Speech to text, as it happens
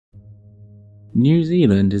New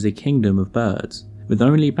Zealand is a kingdom of birds, with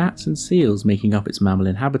only bats and seals making up its mammal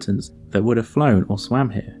inhabitants that would have flown or swam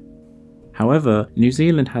here. However, New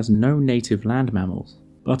Zealand has no native land mammals,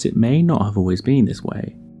 but it may not have always been this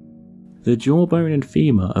way. The jawbone and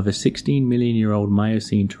femur of a 16 million year old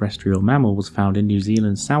Miocene terrestrial mammal was found in New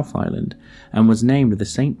Zealand's South Island and was named the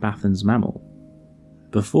St. BATHANS mammal.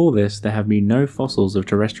 Before this, there have been no fossils of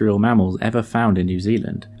terrestrial mammals ever found in New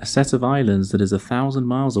Zealand, a set of islands that is 1,000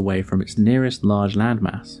 miles away from its nearest large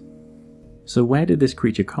landmass. So where did this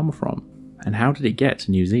creature come from, and how did it get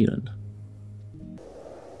to New Zealand?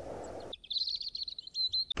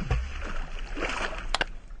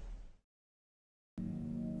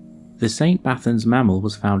 The St. BATHANS mammal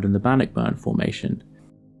was found in the Bannockburn Formation.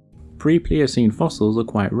 Pre-Pliocene fossils are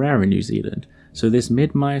quite rare in New Zealand, so this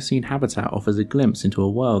mid-Miocene habitat offers a glimpse into a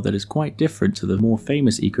world that is quite different to the more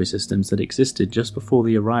famous ecosystems that existed just before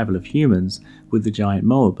the arrival of humans with the giant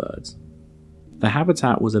moa birds. The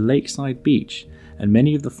habitat was a lakeside beach, and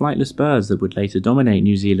many of the flightless birds that would later dominate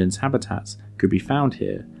New Zealand's habitats could be found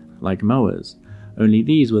here, like moas, only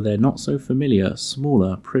these were their not-so-familiar,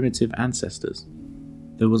 smaller, primitive ancestors.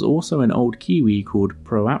 There was also an old kiwi called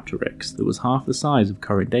PROAPTERY that was half the size of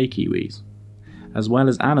current-day kiwis, as well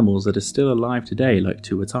as animals that are still alive today like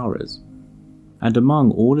tuataras. And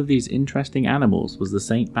among all of these interesting animals was the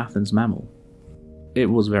St. BATHANS mammal. It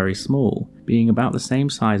was very small, being about the same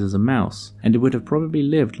size as a mouse, and it would have probably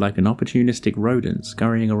lived like an opportunistic rodent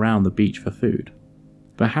scurrying around the beach for food.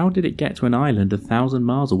 But how did it get to an island 1,000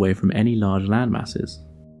 miles away from any large landmasses?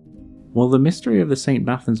 Well, the mystery of the St.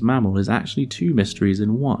 BATHANS mammal is actually two mysteries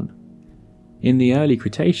in one. In the early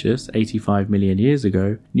Cretaceous, 85 million years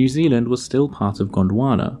ago, New Zealand was still part of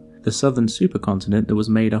Gondwana, the southern supercontinent that was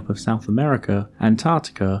made up of South America,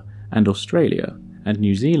 Antarctica, and Australia, and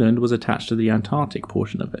New Zealand was attached to the Antarctic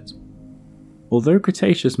portion of it. Although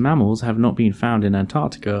Cretaceous mammals have not been found in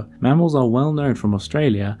Antarctica, mammals are well known from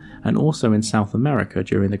Australia and also in South America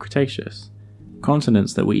during the Cretaceous,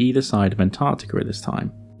 continents that were either side of Antarctica at this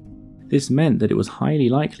time. This meant that it was highly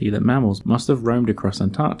likely that mammals must have roamed across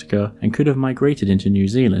Antarctica and could have migrated into New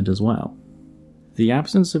Zealand as well. The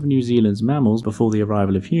absence of New Zealand's mammals before the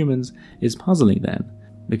arrival of humans is puzzling then,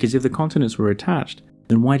 because if the continents were attached,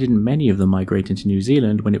 then why didn't many of them migrate into New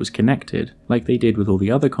Zealand when it was connected, like they did with all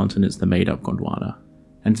the other continents that made up Gondwana?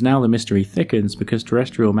 And now the mystery thickens because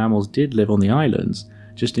terrestrial mammals did live on the islands,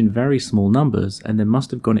 just in very small numbers, and then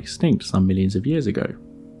must have gone extinct some millions of years ago.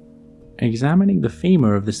 Examining the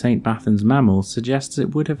femur of the St. BATHANS mammal suggests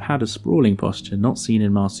it would have had a sprawling posture not seen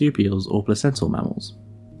in marsupials or placental mammals.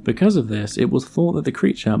 Because of this, it was thought that the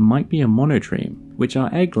creature might be a monotreme, which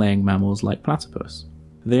are egg-laying mammals like platypus.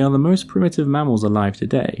 They are the most primitive mammals alive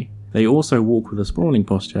today. They also walk with a sprawling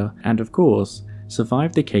posture and, of course,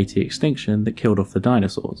 survived the KT extinction that killed off the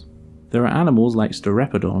dinosaurs. There are animals like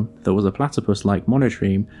Steropodon, that was a platypus-like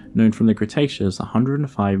monotreme known from the Cretaceous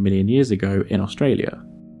 105 million years ago in Australia.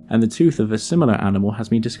 And the tooth of a similar animal has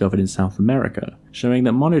been discovered in South America, showing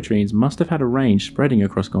that monotremes must have had a range spreading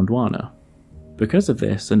across Gondwana. Because of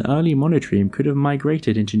this, an early monotreme could have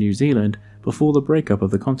migrated into New Zealand before the breakup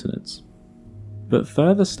of the continents. But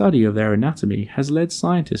further study of their anatomy has led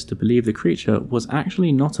scientists to believe the creature was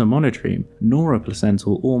actually not a monotreme, nor a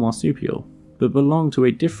placental or marsupial, but belonged to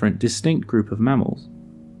a different, distinct group of mammals.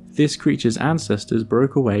 This creature's ancestors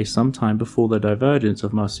broke away sometime before the divergence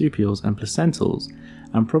of marsupials and placentals,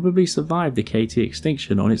 and probably survived the KT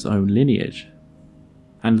extinction on its own lineage,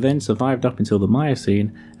 and then survived up until the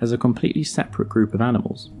Miocene as a completely separate group of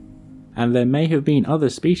animals. And there may have been other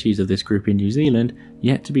species of this group in New Zealand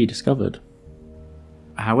yet to be discovered.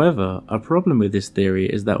 However, a problem with this theory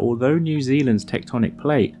is that although New Zealand's tectonic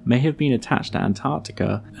plate may have been attached to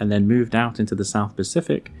Antarctica and then moved out into the South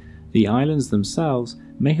Pacific, the islands themselves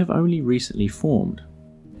may have only recently formed.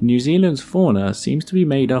 New Zealand's fauna seems to be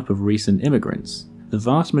made up of recent immigrants. The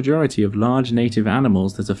vast majority of large native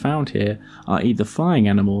animals that are found here are either flying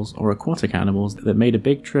animals or aquatic animals that made a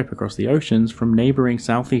big trip across the oceans from neighbouring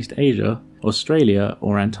Southeast Asia, Australia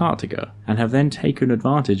or Antarctica, and have then taken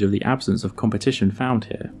advantage of the absence of competition found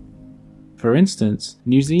here. For instance,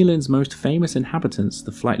 New Zealand's most famous inhabitants,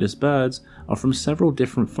 the flightless birds, are from several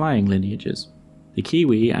different flying lineages. The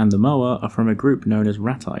kiwi and the moa are from a group known as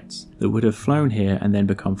ratites that would have flown here and then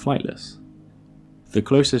become flightless. The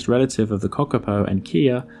closest relative of the kakapo and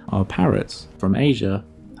kea are parrots from Asia,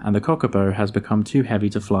 and the kakapo has become too heavy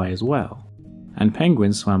to fly as well, and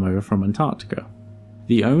penguins swam over from Antarctica.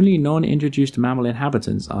 The only non-introduced mammal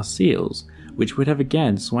inhabitants are seals, which would have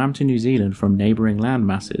again swam to New Zealand from neighbouring land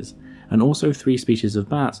masses, and also 3 species of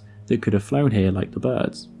bats that could have flown here like the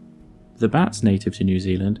birds. The bats native to New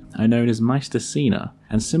Zealand are known as Mycetacina,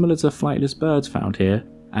 and similar to flightless birds found here,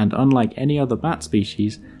 and unlike any other bat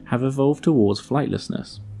species, have evolved towards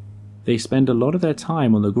flightlessness. They spend a lot of their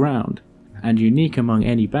time on the ground, and unique among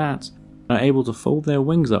any bats, are able to fold their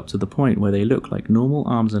wings up to the point where they look like normal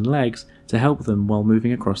arms and legs to help them while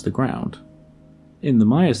moving across the ground. In the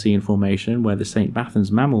Miocene formation where the St.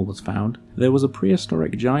 Bathans mammal was found, there was a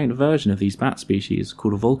prehistoric giant version of these bat species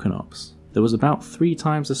called VULCANOPS that was about 3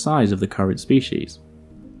 times the size of the current species.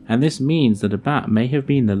 And this means that a bat may have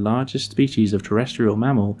been the largest species of terrestrial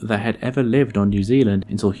mammal that had ever lived on New Zealand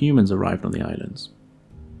until humans arrived on the islands.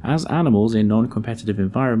 As animals in non-competitive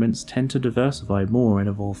environments tend to diversify more and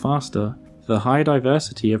evolve faster, the high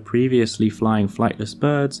diversity of previously flying flightless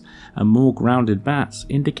birds and more grounded bats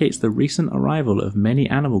indicates the recent arrival of many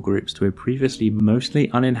animal groups to a previously mostly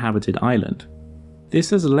uninhabited island.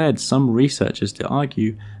 This has led some researchers to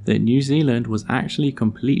argue that New Zealand was actually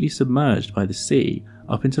completely submerged by the sea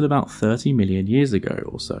up until about 30 million years ago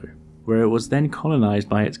or so, where it was then colonized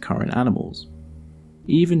by its current animals.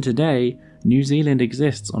 Even today, New Zealand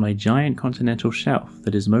exists on a giant continental shelf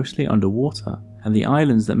that is mostly underwater, and the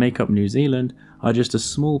islands that make up New Zealand are just a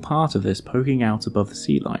small part of this poking out above the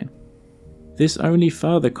sea line. This only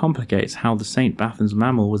further complicates how the St. Bathans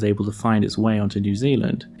mammal was able to find its way onto New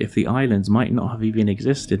Zealand if the islands might not have even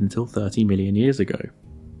existed until 30 million years ago.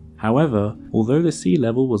 However, although the sea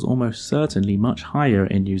level was almost certainly much higher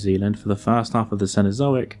in New Zealand for the first half of the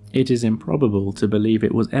Cenozoic, it is improbable to believe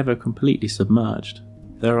it was ever completely submerged.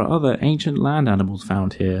 There are other ancient land animals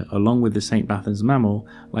found here along with the St. Bathans mammal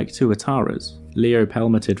like tuataras,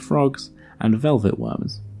 leopelmatid frogs, and velvet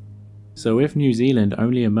worms. So if New Zealand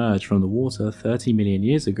only emerged from the water 30 million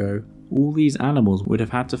years ago, all these animals would have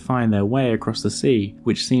had to find their way across the sea,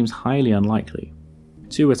 which seems highly unlikely.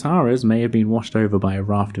 Tuataras may have been washed over by a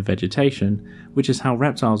raft of vegetation, which is how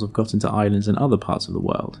reptiles have got into islands in other parts of the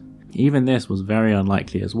world. Even this was very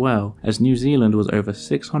unlikely as well, as New Zealand was over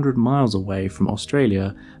 600 miles away from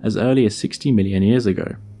Australia as early as 60 million years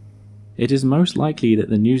ago. It is most likely that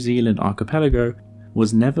the New Zealand archipelago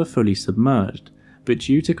was never fully submerged, but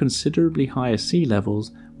due to considerably higher sea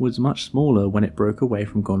levels was much smaller when it broke away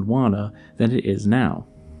from Gondwana than it is now.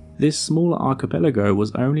 This smaller archipelago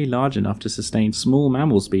was only large enough to sustain small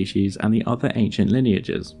mammal species and the other ancient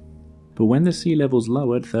lineages. But when the sea levels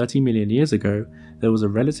lowered 30 million years ago, there was a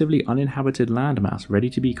relatively uninhabited landmass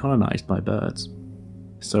ready to be colonized by birds.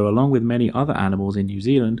 So along with many other animals in New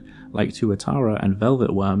Zealand, like tuatara and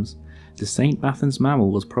velvet worms, the St. Bathans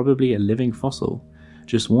mammal was probably a living fossil,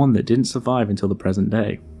 just one that didn't survive until the present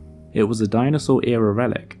day. It was a dinosaur-era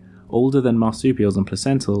relic, older than marsupials and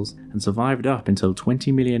placentals, and survived up until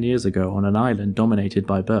 20 million years ago on an island dominated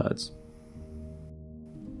by birds.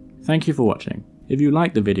 Thank you for watching. If you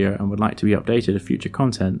liked the video and would like to be updated of future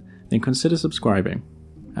content, then consider subscribing.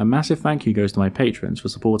 A massive thank you goes to my patrons for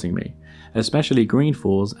supporting me, especially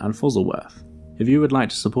Greenfalls and Fuzzleworth. If you would like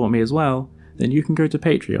to support me as well, then you can go to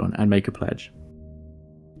Patreon and make a pledge.